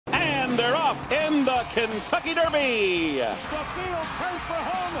And they're off in the Kentucky Derby. The field turns for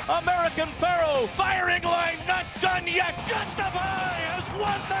home. American Pharoah, firing line not done yet. Justify has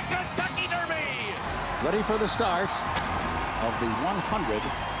won the Kentucky Derby. Ready for the start of the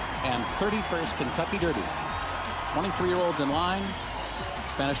 131st Kentucky Derby. 23-year-olds in line.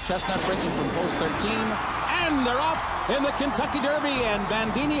 Spanish Chestnut breaking from post 13. And they're off in the Kentucky Derby. And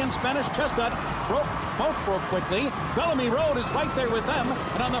Bandini and Spanish Chestnut both broke quickly. Bellamy Road is right there with them.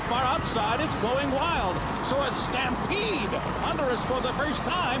 And on the far outside, it's going wild. So a stampede under us for the first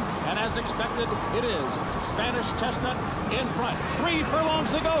time. And as expected, it is Spanish Chestnut in front. 3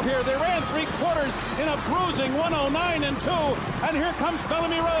 furlongs to go here. They ran 3/4 in a bruising 109-2. And here comes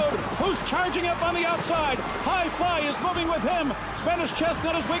Bellamy Road, who's charging up on the outside. High Fly is moving with him. Spanish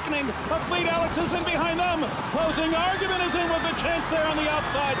Chestnut is weakening. A Fleet Alex is in behind them. Closing Argument is in with a chance there on the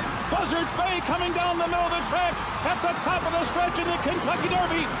outside. Buzzards Bay coming down the middle of the track at the top of the stretch in the Kentucky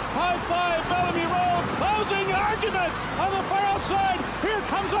Derby. High Fly, Bellamy Road, closing Argument on the far outside. Here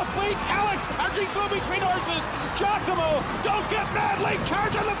comes a Fleet Alex charging through between horses. Giacomo, don't get mad, late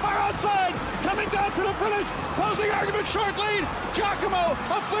charge on the far outside. Coming down to the finish. Closing Argument, short lead. Giacomo,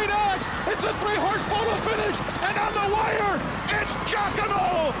 a Fleet Alex. It's a 3-horse photo finish. And on the wire, it's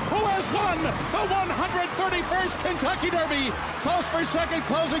Giacomo who has won the 131st Kentucky Derby. Close for second,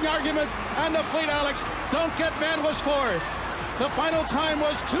 Closing Argument, and the Fleet Alex, don't get mad, was fourth. The final time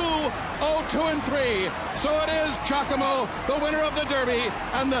was 2:02.3. So it is Giacomo, the winner of the Derby,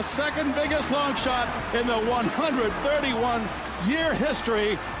 and the second biggest long shot in the 131-year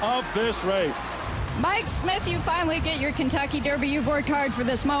history of this race. Mike Smith, you finally get your Kentucky Derby. You've worked hard for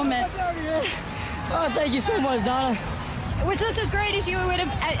this moment. Oh, thank you so much, Donna. Was this as great as you would have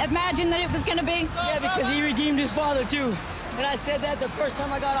imagined that it was going to be? Yeah, because he redeemed his father, too. And I said that the first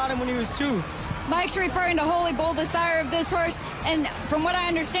time I got on him when he was 2. Mike's referring to Holy Bull, the sire of this horse. And from what I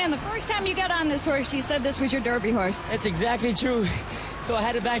understand, the first time you got on this horse, you said this was your Derby horse. That's exactly true. So I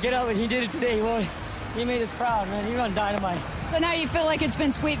had to back it up, and he did it today. He made us proud, man. He run dynamite. So now you feel like it's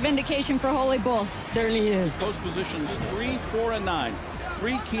been sweet vindication for Holy Bull. Certainly is. Post positions 3, 4, and 9.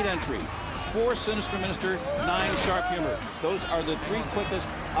 3 Keyed Entry. 4 Sinister Minister, 9 Sharp Humor. Those are the 3 quickest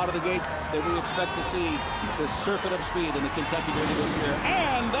out of the gate that we expect to see the circuit of speed in the Kentucky Derby this year.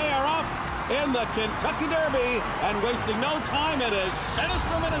 And they are off in the Kentucky Derby, and wasting no time, it is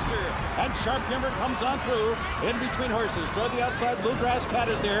Sinister Minister. And Sharp Humor comes on through in between horses. Toward the outside, Bluegrass Cat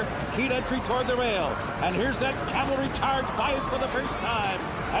is there. Keyed Entry toward the rail. And here's that cavalry charge by us for the first time.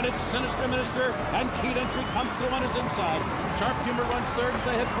 And it's Sinister Minister, and Keyed Entry comes through on his inside. Sharp Humor runs third as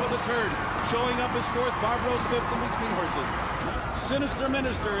they head for the turn. Showing up his fourth, Barbro's fifth in between horses. Sinister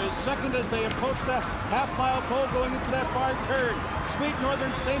Minister is second as they approach the half-mile pole going into that far turn. Sweet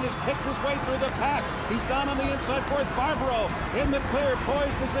Northern Saint has picked his way through the pack. He's down on the inside fourth. Barbaro in the clear,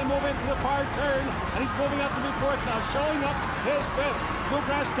 poised as they move into the far turn. And he's moving up to be fourth now, showing up his fifth.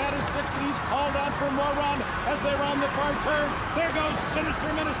 Bluegrass Cat is sixth, and he's called on for more run as they round the far turn. There goes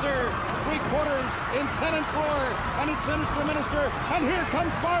Sinister Minister. 3/4 in 10 and 4, and it's Sinister Minister. And here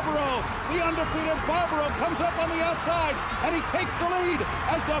comes Barbaro. The undefeated Barbaro comes up on the outside, and he takes the lead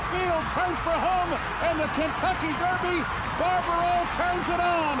as the field turns for home in the Kentucky Derby. Barbaro turns it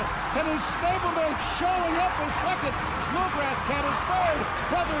on, and his stablemate showing up as second. Bluegrass Cat is third.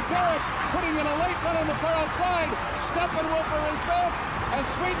 Brother Derek putting in a late run on the far outside. Steppenwolfer is fifth, and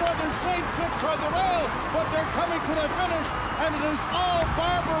Sweet Northern Saint sixth toward the rail, but they're coming to the finish, and it is all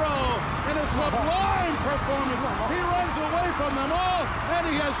Barbaro in a sublime performance. He runs away from them all, and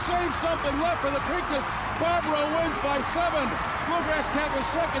he has saved something left for the Preakness. Barbaro wins by 7. Bluegrass Cat was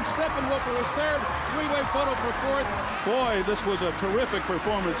second. Steppenwolfer was third. 3-way photo for fourth. Boy, this was a terrific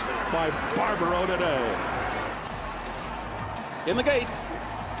performance by Barbaro today. In the gate.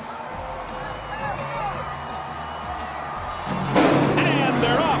 And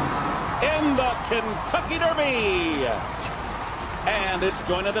they're off in the Kentucky Derby. And it's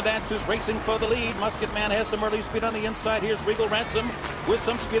Join of the Dancers racing for the lead. Musket Man has some early speed on the inside. Here's Regal Ransom with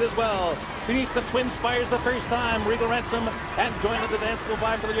some speed as well. Beneath the Twin Spires the first time. Regal Ransom and Join of the Dance will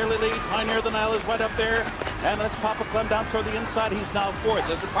vie for the early lead. Pioneer of the Nile is right up there. And then it's Papa Clem down toward the inside. He's now fourth.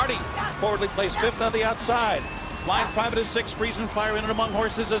 There's a party forwardly placed fifth on the outside. Flying Private is sixth. Freezing Fire in and among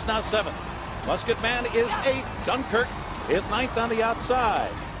horses is now seventh. Musket Man is eighth. Dunkirk is ninth on the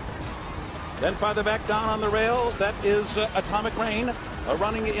outside. Then farther back down on the rail, that is Atomic Rain,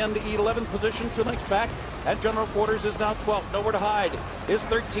 running in the 11th position, 2 lengths back. And General Quarters is now 12th. Nowhere to Hide is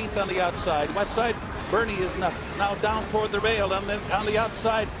 13th on the outside. Westside Bernie is now down toward the rail. And then on the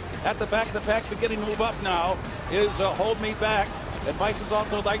outside, at the back of the pack, beginning to move up now, is Hold Me Back. Advice is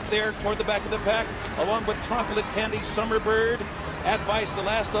also right there toward the back of the pack, along with Chocolate Candy, Summerbird, Advice, the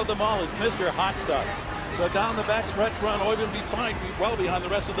last of them all, is Mr. Hot Stuff. So down the backstretch run, Oyvind well behind the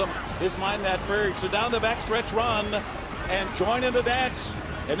rest of them, is Mind That Bird. So down the backstretch run and join in the dance.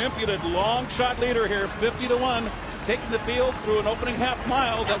 An impudent long shot leader here, 50-1, taking the field through an opening half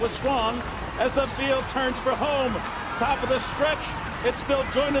mile that was strong as the field turns for home. Top of the stretch, it's still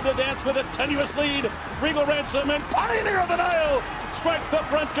joined in the dance with a tenuous lead. Regal Ransom and Pioneer of the Nile strikes the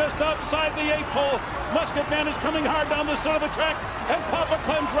front just outside the 8 pole. Musket Man is coming hard down the center of the track, and Papa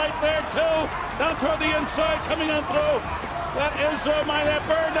comes right there too. Down toward the inside, coming on through. That is Mind That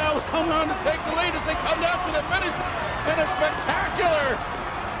Bird now is coming on to take the lead as they come down to the finish. And a spectacular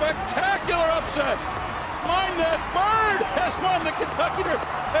upset. Mind That Bird has won the Kentucky Derby.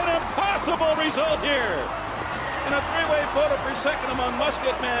 An impossible result here. And a three-way photo for second among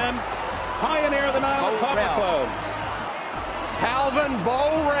Musket Man, Pioneer of the Nile, and Papa Club. Calvin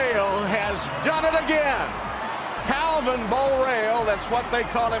Bow-Rail has done it again. Calvin Bow-Rail, that's what they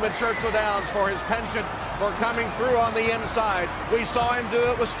call him at Churchill Downs for his penchant for coming through on the inside. We saw him do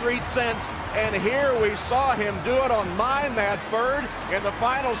it with Street Sense, and here we saw him do it on Mind That Bird in the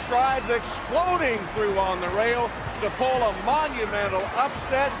final strides, exploding through on the rail to pull a monumental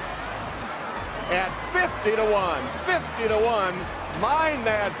upset at 50-1. 50-1. Mind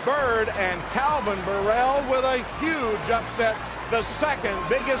That Bird and Calvin Burrell with a huge upset, the second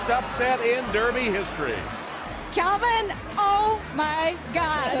biggest upset in Derby history. Calvin, oh my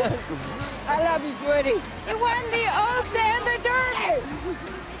God. I love you, sweetie. You won the Oaks and the Derby.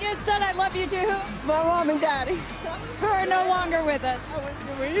 You just said I love you to who? My mom and daddy. Who are no longer with us. I went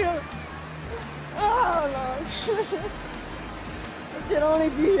to you. Oh, Lord. I can only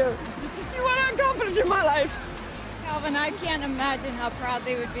be here to see what I accomplished in my life. Calvin, I can't imagine how proud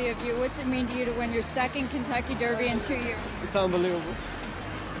they would be of you. What's it mean to you to win your second Kentucky Derby in 2 years? It's unbelievable.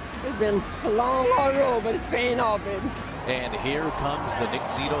 It's been a long, long road, but it's paying off, baby. And here comes the Nick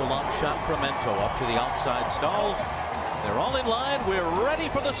Zito long shot from Mento up to the outside stall. They're all in line. We're ready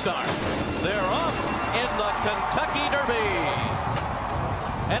for the start. They're off in the Kentucky Derby.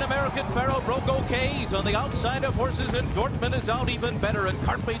 And American Pharoah broke okay. He's on the outside of horses, and Dortmund is out even better, and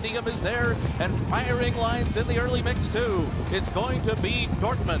Carpe Diem is there, and Firing Line's in the early mix too. It's going to be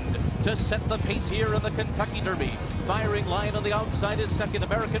Dortmund to set the pace here in the Kentucky Derby. Firing Line on the outside is second.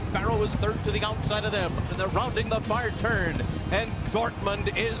 American Pharoah is third to the outside of them, and they're rounding the far turn, and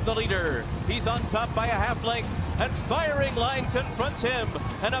Dortmund is the leader. He's on top by a half length, and Firing Line confronts him,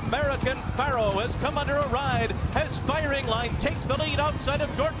 and American Pharoah has come under a ride as Firing Line takes the lead outside of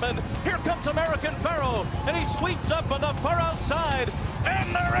Dortmund. Here comes American Pharoah, and he sweeps up on the far outside,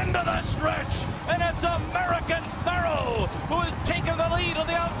 and they're into the stretch, and it's American Pharoah who has taken the lead on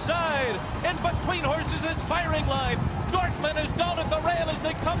the outside. In between horses, it's Firing Line. Dortmund is down at the rail as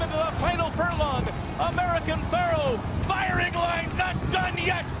they come into the final furlong. American Pharoah, Firing Line not done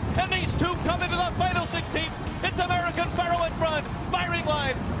yet, and these two come into the final 16th. It's American Pharoah in front, Firing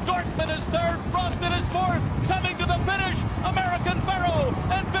Line. Dortmund is third, Frosted is fourth. Coming to the finish, American Pharoah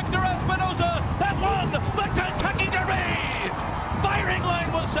and Victor Espinoza have won the Kentucky Derby. Firing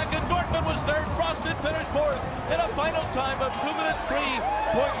Line was second, Dortmund was third, Frosted finished fourth. In a final time of 2 minutes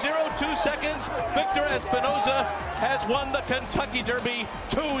 3.02 seconds, Victor Espinoza has won the Kentucky Derby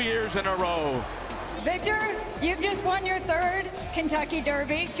 2 years in a row. Victor, you've just won your third Kentucky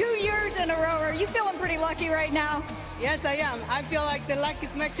Derby 2 years in a row. Are you feeling pretty lucky right now? Yes, I am. I feel like the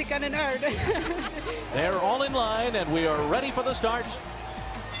luckiest Mexican on earth. They're all in line, and we are ready for the start.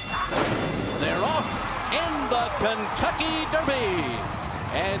 They're off in the Kentucky Derby.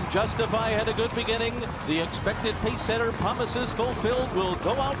 And Justify had a good beginning. The expected pace setter promises fulfilled will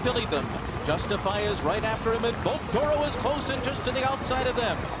go out to lead them. Justify is right after him, and Voltoro is close and just to the outside of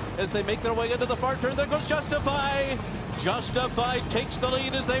them. As they make their way into the far turn, there goes Justify. Justify takes the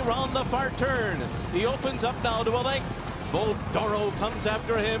lead as they round the far turn. He opens up now to a length. Voltoro comes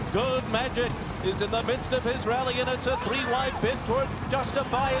after him. Good Magic is in the midst of his rally, and it's a 3-wide bid toward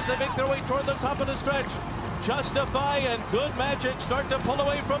Justify as they make their way toward the top of the stretch. Justify and Good Magic start to pull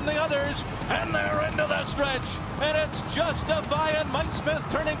away from the others, and they're into the stretch, and it's Justify and Mike Smith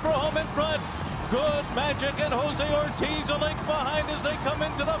turning for home in front. Good Magic and Jose Ortiz a length behind as they come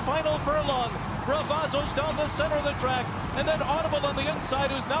into the final furlong. Bravazzo's down the center of the track, and then Audible on the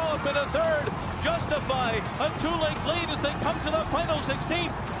inside, who's now up in a third. Justify a 2-length lead as they come to the final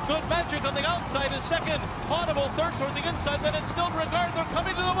 16th. Good Magic on the outside is second. Audible third toward the inside, then it's still Regard. They're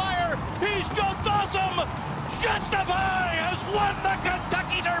coming to the wire. He's just awesome. Justify has won the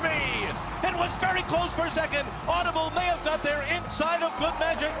Kentucky Derby. It was very close for a second. Audible may have got there inside of Good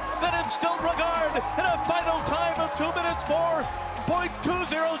Magic. Then it's still Regard in a final time of 2 minutes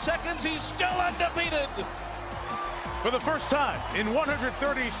 4.20 seconds. He's still undefeated. For the first time in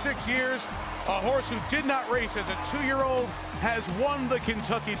 136 years, a horse who did not race as a 2-year-old has won the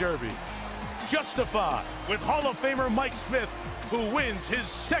Kentucky Derby. Justified, with Hall of Famer Mike Smith, who wins his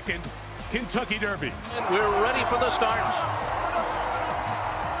 2nd Kentucky Derby. And we're ready for the start.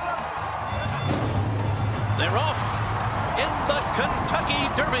 They're off in the Kentucky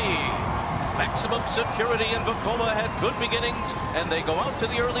Derby. Maximum Security and Vacoma had good beginnings, and they go out to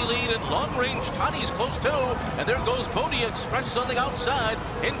the early lead, and Long Range Toddy's close too, and there goes Bodie Express on the outside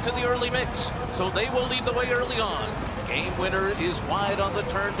into the early mix, so they will lead the way early on. Game Winner is wide on the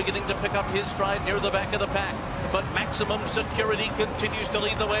turn, beginning to pick up his stride near the back of the pack, but Maximum Security continues to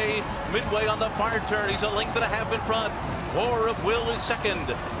lead the way. Midway on the far turn, he's a length and a half in front. War of Will is second.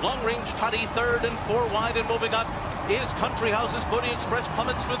 Long Range Toddy third, and 4 wide and moving up is Country House's Bodie Express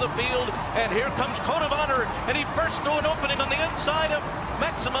plummets through the field, and here comes Code of Honor, and he bursts through an opening on the inside of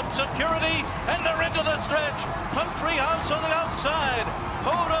Maximum Security, and they're into the stretch. Country House on the outside.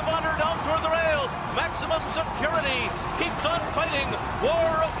 Code of Honor down toward the rail. Maximum Security keeps on fighting.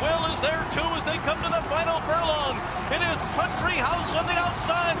 War of Will is there too as they come to the final furlong. It is Country House on the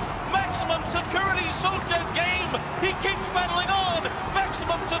outside. Maximum Security so dead game. He keeps battling on.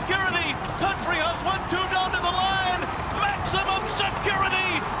 Maximum Security. Country House 1-2 down to the line. Maximum Security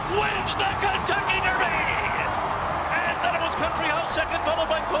wins the Kentucky Derby. And then it was Country House second,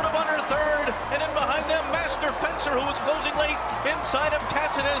 followed by Code of Honor third, and in behind them Master Fencer, who was closing late inside of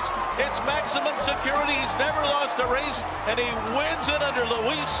Tacitus. It's Maximum Security. He's never lost a race, and he wins it under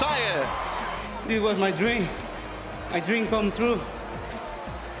Luis Saez. This was my dream. My dream come true.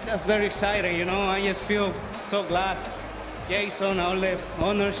 That's very exciting, you know. I just feel so glad. Jason, all the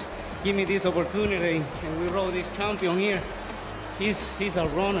owners, give me this opportunity, and we rode this champion here. He's a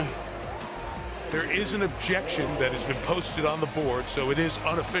runner. There is an objection that has been posted on the board, so it is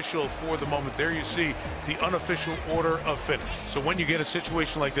unofficial for the moment. There you see the unofficial order of finish. So when you get a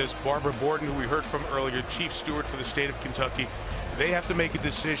situation like this, Barbara Borden, who we heard from earlier, Chief Steward for the state of Kentucky, they have to make a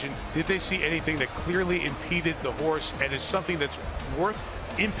decision. Did they see anything that clearly impeded the horse and is something that's worth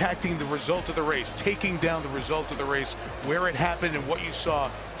impacting the result of the race, taking down the result of the race, where it happened and what you saw?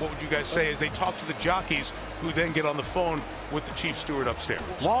 What would you guys say as they talk to the jockeys, who then get on the phone with the Chief Steward upstairs?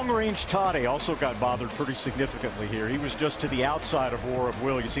 Long Range Toddy also got bothered pretty significantly here. He was just to the outside of War of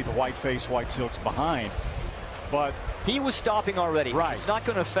Will. You see the white face, white silks behind, but he was stopping already. Right. It's not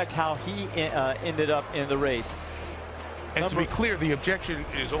going to affect how he ended up in the race. And to be clear, the objection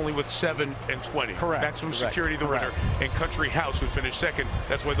is only with 7 and 20. Correct. Maximum Security, the winner, and Country House, who finished second.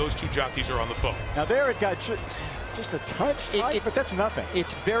 That's why those 2 jockeys are on the phone. Now there it got just a touch tight, but that's nothing.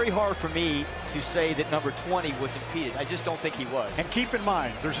 It's very hard for me to say that number 20 was impeded. I just don't think he was. And keep in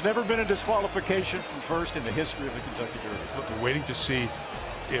mind, there's never been a disqualification from first in the history of the Kentucky Derby. We're waiting to see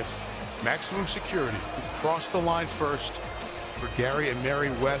if Maximum Security, who crossed the line first for Gary and Mary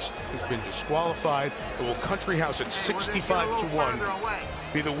West, has been disqualified, or will Country House at 65-1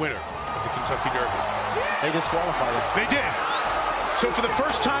 be the winner of the Kentucky Derby? They disqualified him. They did. So for the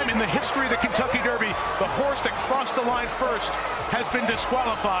first time in the history of the Kentucky Derby, the horse that crossed the line first has been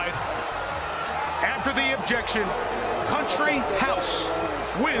disqualified. After the objection, Country House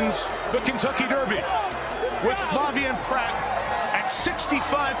wins the Kentucky Derby with Flavien Prat at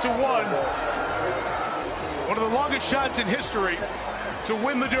 65-1. One of the longest shots in history to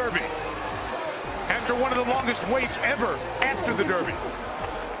win the Derby after one of the longest waits ever after the Derby.